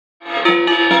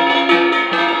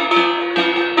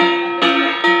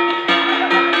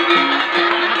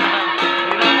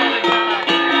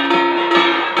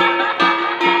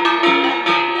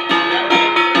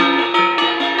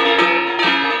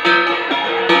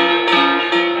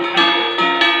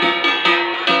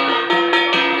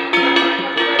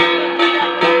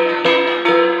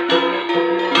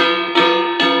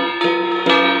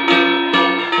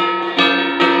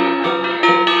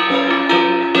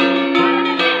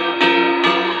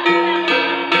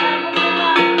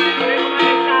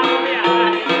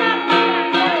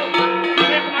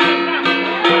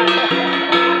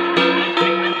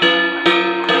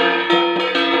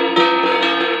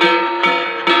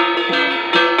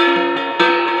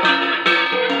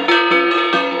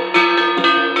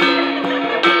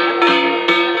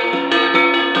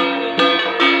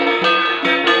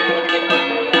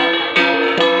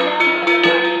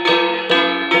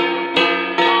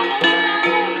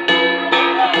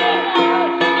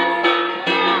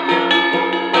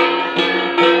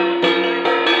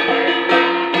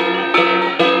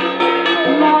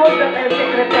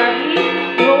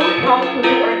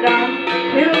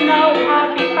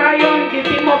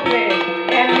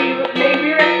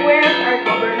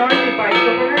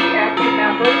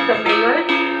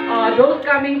Those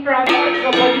coming from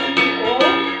Pagsasayaw people,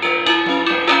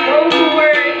 those who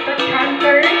were the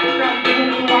chanters from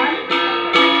Buwan,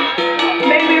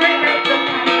 may we request the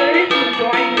chanters to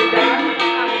join the dance.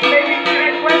 May we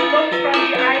request those from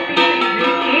the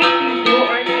IPCGT who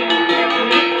are in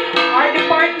every, our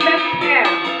department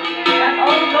head, and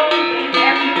all those in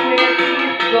everywhere,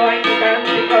 please join the dance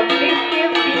because this is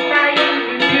the Tayon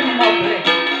Bibim Moble.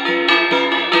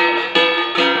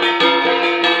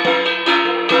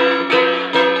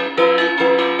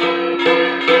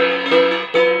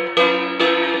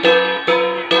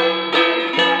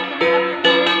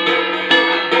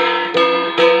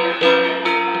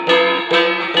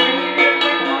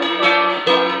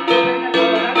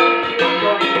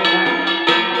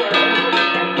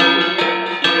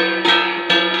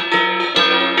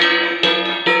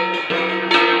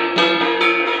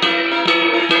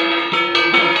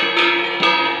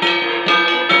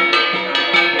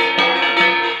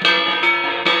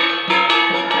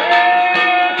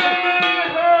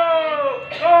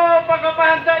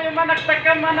 Yung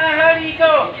managtakan manahari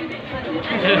ko.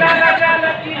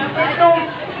 Nalagalat itong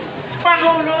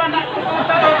Pangulo anak ko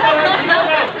tao-tao.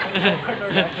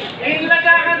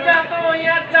 Inlagakan siya ito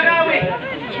iyat lagawi.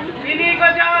 Hindi ko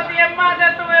siya otiyamada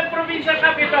ito ang probinsya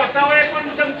kapito. Tao ay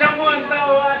kundang jamuan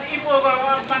tao at ipo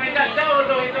ba ang panigat tao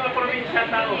ito ang probinsya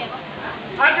tao.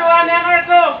 Aduan yang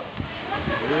arko.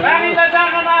 Kami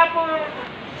lagakan na po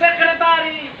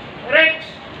Secretary Sec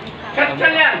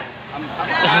Gatchalian.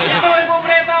 Ito ay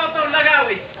bubreta ito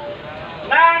lagawi.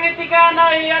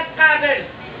 Nangitikana iyat kadel.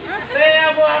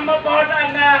 Saya mo ang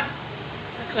mabodan na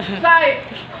site.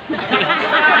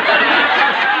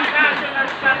 Kaso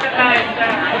ng satellite.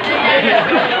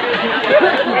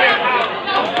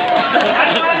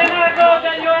 Ano pa rin ako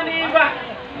ganyo ni iba?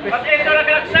 Pati ito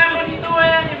naglagsamo dito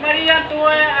yan, ni Maria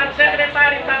Tuwe at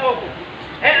Secretary Tao.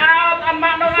 Out ang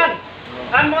manungan,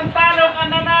 ang montalog, ang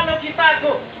nanalo kita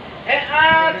ko.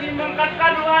 Si Mangkat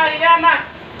Kanwa Yana.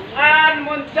 Ang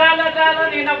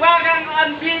Monjala-jala inawagang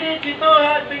ang bilit dito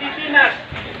sa Pilipinas.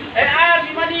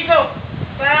 Si Manigo,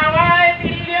 taway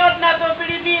piniliot na ito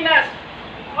Pilipinas.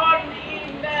 On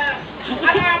in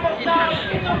anabot na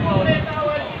ito po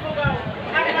letaw at ibugaw.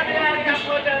 Ang nangyari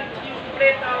ako dyan yung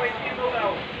letaw at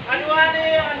ibugaw. Ano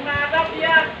ang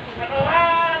nadapya, ano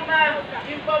na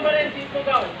yung pamarin si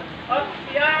ibugaw. At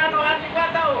yan ang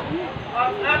ikataw.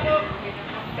 At ako,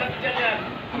 Gatchalian.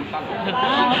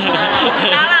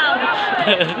 Talaw.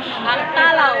 Ang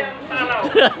talaw.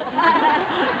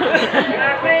 We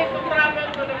are going to travel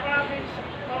to the province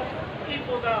of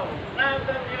Ifugao. Now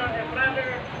that we are a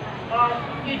brother of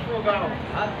Ifugao.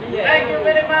 Thank you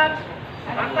very much.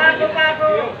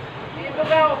 Matako-tako,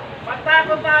 Ifugao.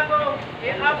 Matako-tako,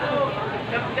 Iapo,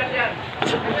 Gatchalian.